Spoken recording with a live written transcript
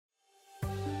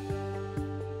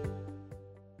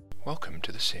Welcome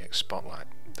to the CX Spotlight.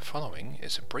 The following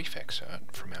is a brief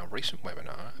excerpt from our recent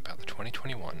webinar about the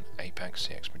 2021 APAC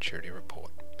CX Maturity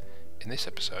Report. In this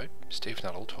episode, Steve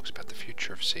Nuttall talks about the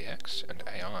future of CX and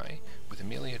AI with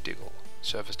Amelia Diggle,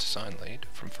 Service Design Lead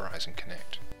from Verizon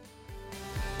Connect.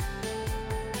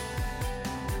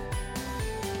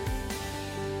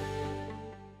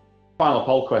 Final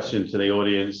poll question to the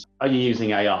audience. Are you using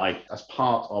AI as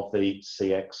part of the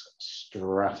CX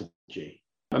strategy?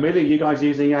 Amelia, you guys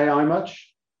using AI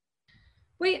much?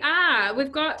 We are.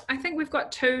 I think we've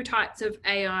got two types of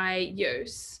AI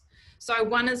use. So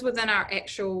one is within our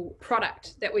actual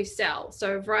product that we sell.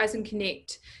 So Verizon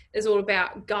Connect is all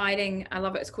about guiding, I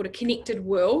love it, it's called a connected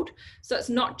world. So it's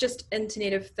not just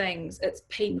Internet of Things, it's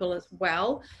people as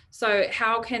well. So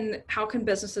how can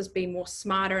businesses be more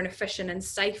smarter and efficient and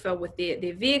safer with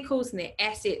their vehicles and their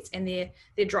assets and their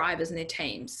drivers and their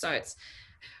teams? So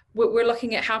we're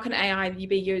looking at how can AI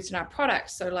be used in our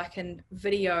products. So like in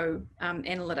video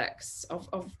analytics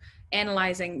of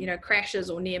analyzing, crashes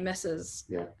or near misses.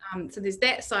 Yeah. So there's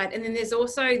that side. And then there's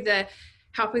also the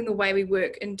helping the way we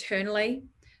work internally.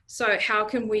 So how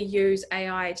can we use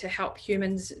AI to help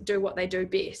humans do what they do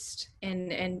best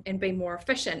and be more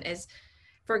efficient? As,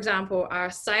 for example, our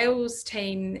sales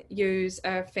team use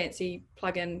a fancy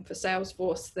plugin for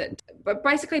Salesforce that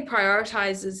basically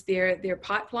prioritizes their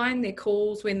pipeline, their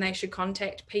calls, when they should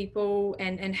contact people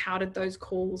and how did those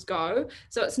calls go.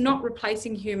 So it's not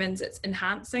replacing humans, it's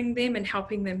enhancing them and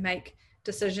helping them make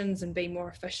decisions and be more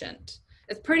efficient.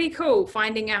 It's pretty cool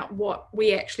finding out what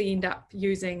we actually end up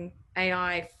using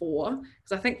AI for,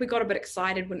 because I think we got a bit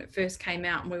excited when it first came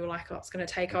out and we were like, oh, it's going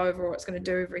to take over or it's going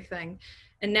to do everything.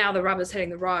 And now the rubber's hitting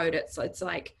the road. It's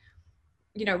like,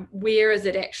 where is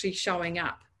it actually showing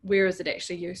up? Where is it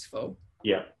actually useful?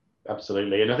 Yeah,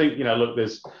 absolutely. And I think, look,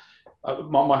 there's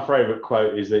my favorite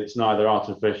quote is that it's neither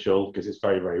artificial because it's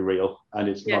very, very real, and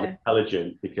it's not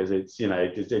intelligent because it's,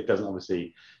 it doesn't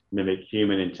obviously mimic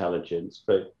human intelligence.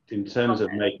 But in terms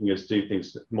of making us do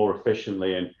things more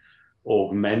efficiently and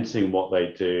augmenting what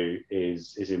they do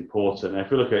is important. And if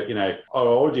we look at, our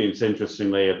audience,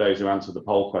 interestingly, of those who answered the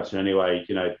poll question anyway,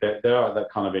 they're at that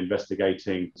kind of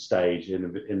investigating stage in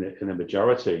the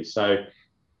majority. So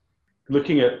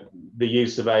looking at the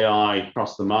use of AI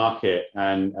across the market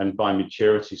and by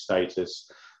maturity status,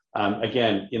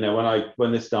 again,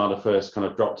 when this data first kind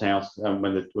of dropped out,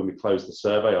 when we closed the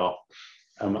survey off,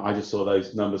 I just saw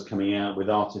those numbers coming out with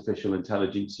artificial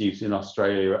intelligence use in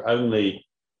Australia only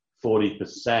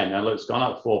 40%. And look, it's gone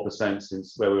up 4%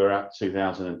 since where we were at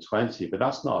 2020, but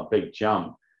that's not a big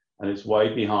jump. And it's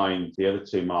way behind the other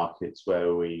two markets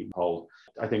where we hold.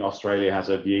 I think Australia has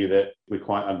a view that we're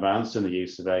quite advanced in the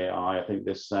use of AI. I think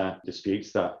this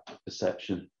disputes that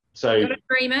perception. So you've got to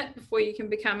dream it before you can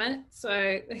become it.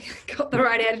 So got the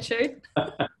right attitude.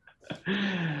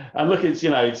 And look, it's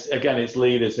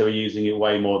leaders who are using it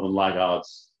way more than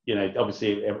laggards.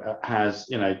 Obviously it has,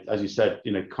 as you said,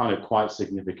 kind of quite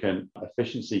significant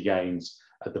efficiency gains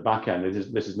at the back end.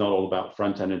 This is not all about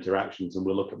front end interactions, and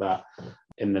we'll look at that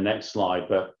in the next slide.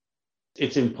 But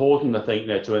it's important, I think,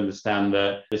 to understand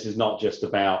that this is not just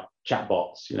about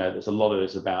chatbots. There's a lot of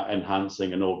this about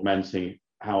enhancing and augmenting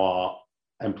how our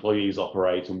employees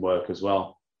operate and work as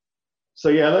well. So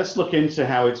let's look into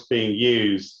how it's being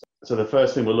used. So the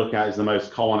first thing we'll look at is the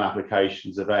most common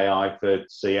applications of AI for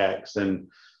CX, and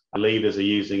leaders are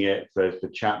using it for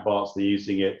chatbots. They're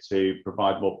using it to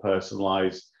provide more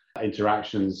personalized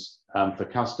interactions for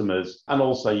customers, and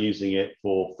also using it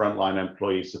for frontline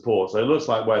employee support. So it looks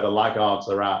like where the laggards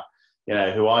are at,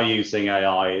 who are using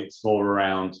AI, it's more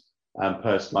around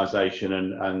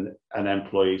personalization and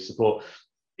employee support.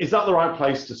 Is that the right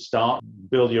place to start?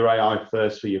 Build your AI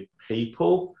first for your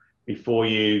people before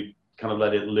you kind of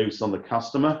let it loose on the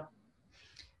customer?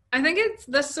 I think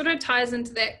this sort of ties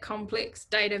into that complex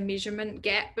data measurement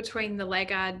gap between the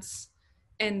laggards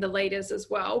and the leaders as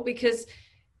well, because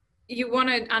you want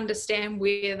to understand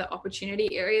where the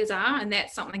opportunity areas are, and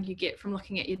that's something you get from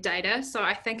looking at your data. So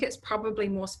I think it's probably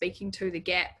more speaking to the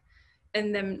gap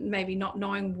in them maybe not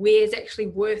knowing where's actually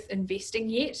worth investing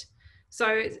yet.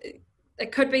 So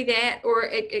it could be that, or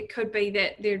it could be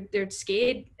that they're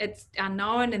scared, it's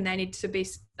unknown, and they need to be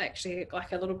actually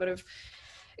like a little bit of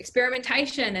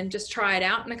experimentation and just try it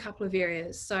out in a couple of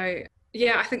areas. So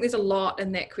I think there's a lot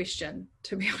in that question,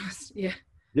 to be honest.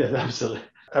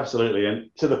 Absolutely.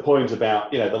 And to the point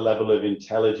about the level of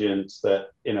intelligence that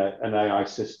an AI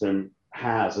system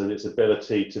has, and its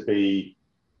ability to be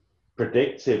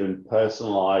predictive and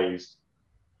personalized,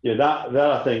 that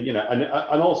I think,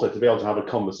 and also to be able to have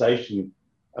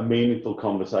a meaningful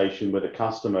conversation with a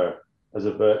customer as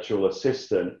a virtual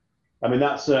assistant I mean,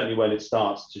 that's certainly when it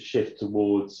starts to shift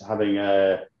towards having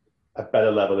a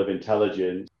better level of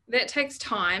intelligence. That takes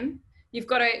time. You've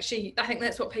got to actually, I think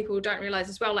that's what people don't realize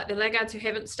as well. Like the laggards who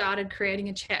haven't started creating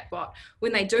a chatbot,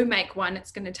 when they do make one,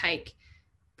 it's going to take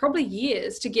probably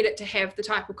years to get it to have the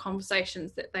type of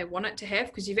conversations that they want it to have,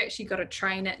 because you've actually got to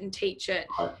train it and teach it.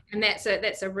 Right. And that's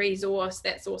a resource.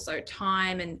 That's also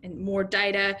time and more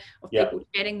data of people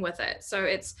chatting with it. So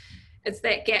it's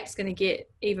that gap's going to get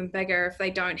even bigger if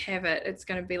they don't have it. It's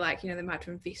going to be like, they might have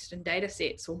to invest in data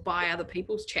sets or buy other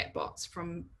people's chatbots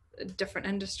from different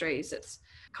industries. It's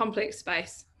a complex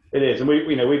space. It is. And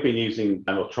we've been using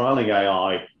or trialing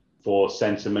AI for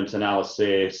sentiment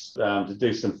analysis, to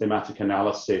do some thematic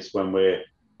analysis when we're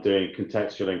doing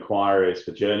contextual inquiries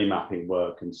for journey mapping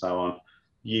work and so on,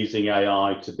 using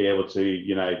AI to be able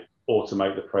to,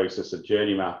 automate the process of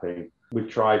journey mapping. We've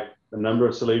tried a number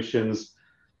of solutions.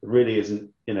 There really isn't,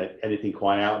 anything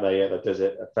quite out there yet that does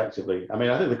it effectively. I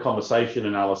mean, I think the conversation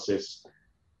analysis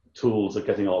tools are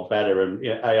getting a lot better, and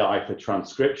AI for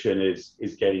transcription is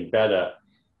getting better.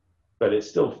 But it's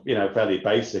still, fairly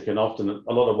basic, and often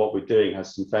a lot of what we're doing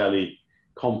has some fairly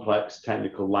complex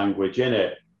technical language in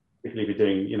it, particularly if you're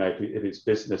doing, if it's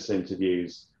business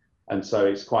interviews. And so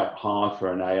it's quite hard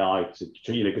for an AI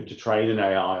to train an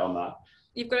AI on that.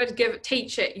 You've got to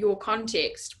teach it your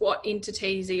context. What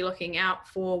entities are you looking out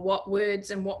for? What words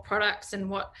and what products and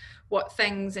what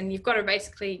things? And you've got to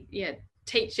basically,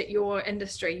 teach it your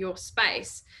industry, your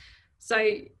space.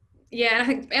 So yeah, I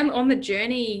think on the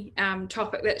journey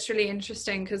topic, that's really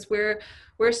interesting, because we're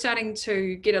starting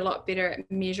to get a lot better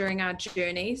at measuring our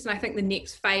journeys. And I think the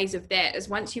next phase of that is,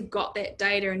 once you've got that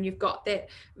data and you've got that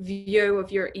view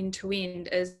of your end-to-end,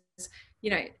 is,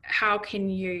 how can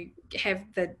you have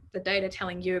the data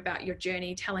telling you about your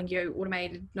journey, telling you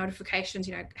automated notifications,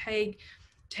 hey,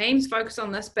 teams focus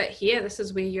on this, but here, this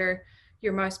is where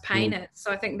your most pain is.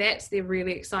 So I think that's the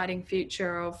really exciting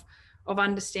future of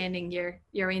understanding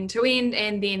your end-to-end,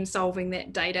 and then solving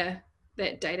that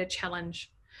data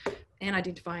challenge and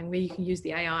identifying where you can use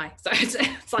the AI. So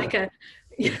it's like a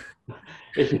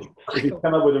if you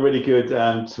come up with a really good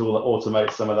tool that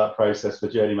automates some of that process for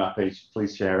journey mapping,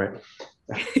 please share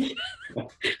it.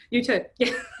 You too.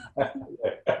 Yeah.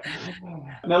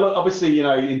 Now, look, obviously,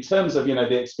 in terms of,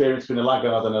 the experience between a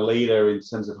laggard and a leader, in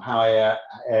terms of how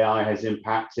AI has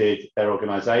impacted their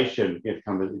organization, in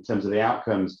terms of the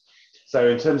outcomes. So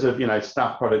in terms of,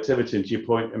 staff productivity, and to your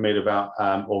point, Amit, about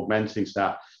augmenting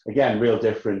staff, again, real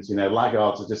difference.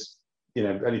 Laggards are just,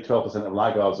 only 12% of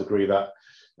laggards agree that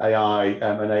AI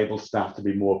enables staff to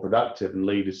be more productive, and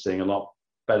leaders seeing a lot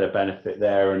better benefit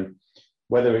there. And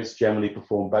whether it's generally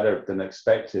performed better than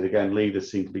expected, again,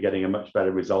 leaders seem to be getting a much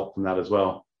better result from that as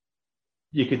well.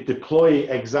 You could deploy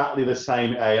exactly the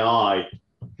same AI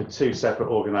for two separate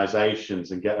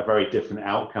organizations and get a very different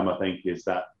outcome, I think, is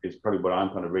probably what I'm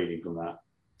kind of reading from that.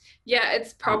 Yeah,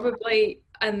 it's probably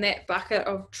in that bucket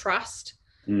of trust.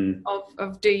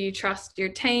 Of do you trust your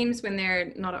teams when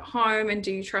they're not at home, and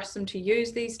do you trust them to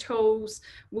use these tools?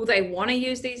 Will they want to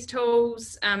use these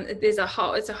tools? It's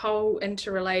a whole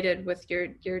interrelated with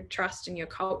your trust and your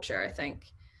culture, I think.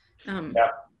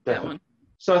 That one.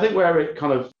 So I think where it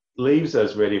kind of leaves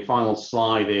us, really, final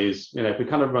slide is, if we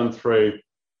kind of run through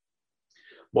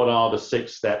what are the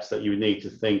 6 steps that you need to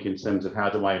think in terms of how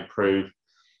do I improve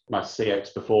my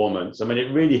CX performance. I mean,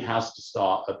 it really has to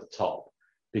start at the top.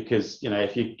 Because,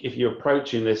 if you're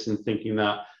approaching this and thinking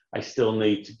that I still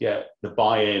need to get the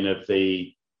buy-in of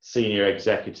the senior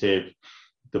executive,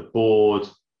 the board,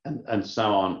 and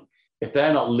so on, if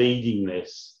they're not leading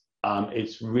this,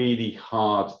 it's really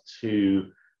hard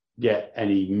to get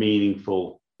any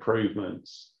meaningful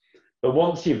improvements. But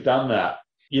once you've done that,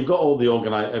 you've got all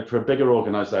for a bigger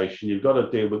organization, you've got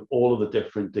to deal with all of the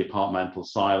different departmental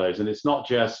silos. And it's not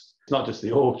just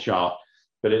the org chart.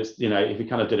 But it's, if you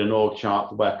kind of did an org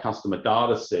chart where customer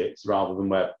data sits rather than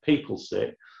where people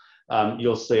sit,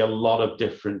 you'll see a lot of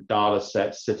different data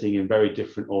sets sitting in very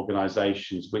different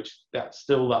organizations, which that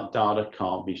data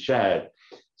can't be shared.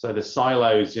 So the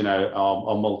silos, are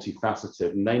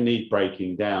multifaceted, and they need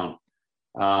breaking down.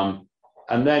 And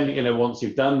then, once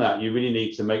you've done that, you really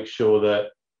need to make sure that,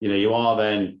 you are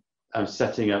then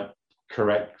setting up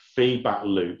correct feedback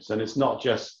loops. And it's not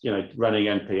just, running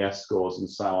NPS scores and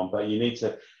so on, but you need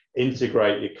to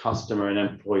integrate your customer and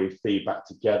employee feedback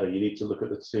together. You need to look at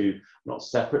the two, not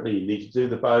separately. You need to do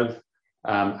the both.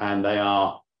 And they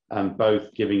are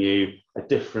both giving you a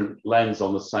different lens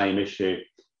on the same issue.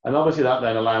 And obviously that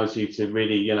then allows you to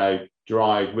really,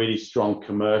 drive really strong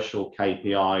commercial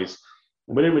KPIs.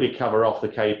 And we didn't really cover off the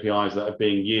KPIs that are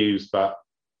being used, but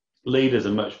leaders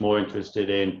are much more interested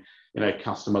in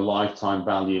customer lifetime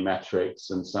value metrics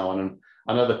and so on, and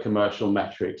other commercial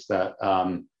metrics that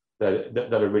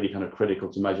that are really kind of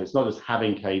critical to measure. It's not just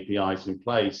having KPIs in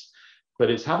place, but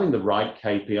it's having the right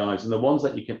KPIs and the ones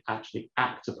that you can actually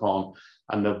act upon,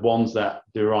 and the ones that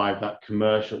derive that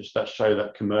show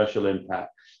that commercial impact.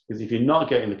 Because if you're not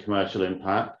getting the commercial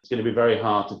impact, it's going to be very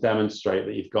hard to demonstrate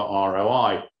that you've got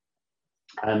ROI.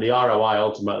 And the ROI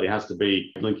ultimately has to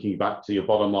be linking back to your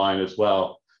bottom line as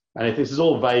well. And if this is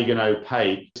all vague and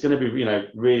opaque, it's going to be,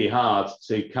 really hard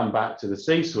to come back to the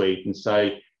C-suite and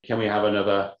say, can we have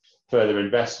another further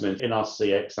investment in our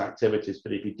CX activities?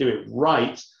 But if you do it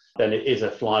right, then it is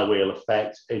a flywheel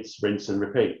effect. It's rinse and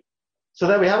repeat. So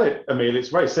there we have it. I mean, it's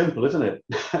very simple, isn't it?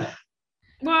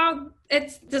 Well,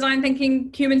 it's design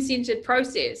thinking, human-centered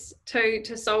process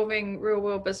to solving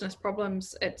real-world business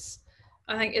problems.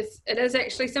 I think it is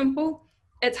actually simple.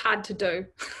 It's hard to do.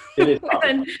 It is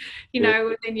hard.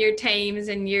 Within your teams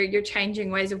and your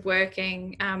changing ways of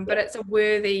working. But it's a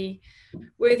worthy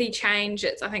change.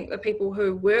 I think the people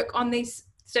who work on these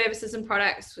services and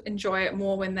products enjoy it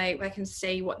more when they can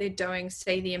see what they're doing,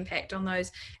 see the impact on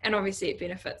those, and obviously it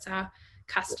benefits our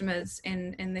customers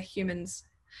and the humans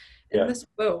in this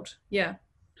world. Yeah,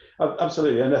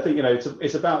 absolutely. And I think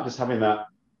it's about just having that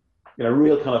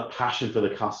real kind of passion for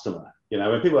the customer.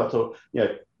 When people have to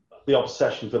the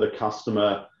obsession for the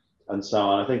customer and so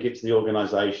on, I think it's the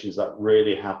organizations that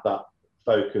really have that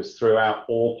focus throughout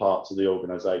all parts of the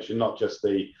organization, not just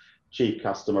the chief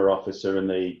customer officer and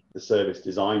the service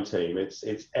design team. It's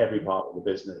every part of the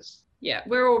business. Yeah,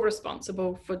 we're all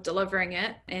responsible for delivering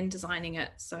it and designing it.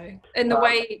 So, and the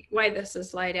way this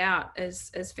is laid out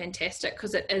is fantastic,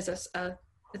 because it is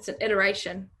it's an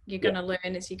iteration. You're going to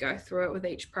learn as you go through it with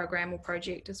each program or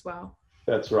project as well.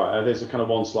 That's right. And there's a kind of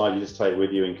one slide you just take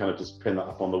with you and kind of just pin that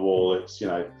up on the wall. It's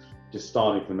just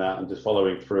starting from that and just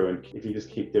following through. And if you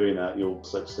just keep doing that, you'll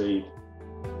succeed.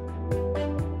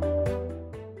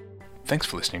 Thanks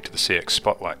for listening to the CX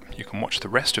Spotlight. You can watch the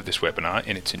rest of this webinar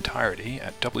in its entirety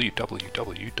at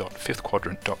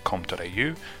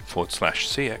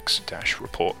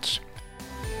www.fifthquadrant.com.au/CX-reports.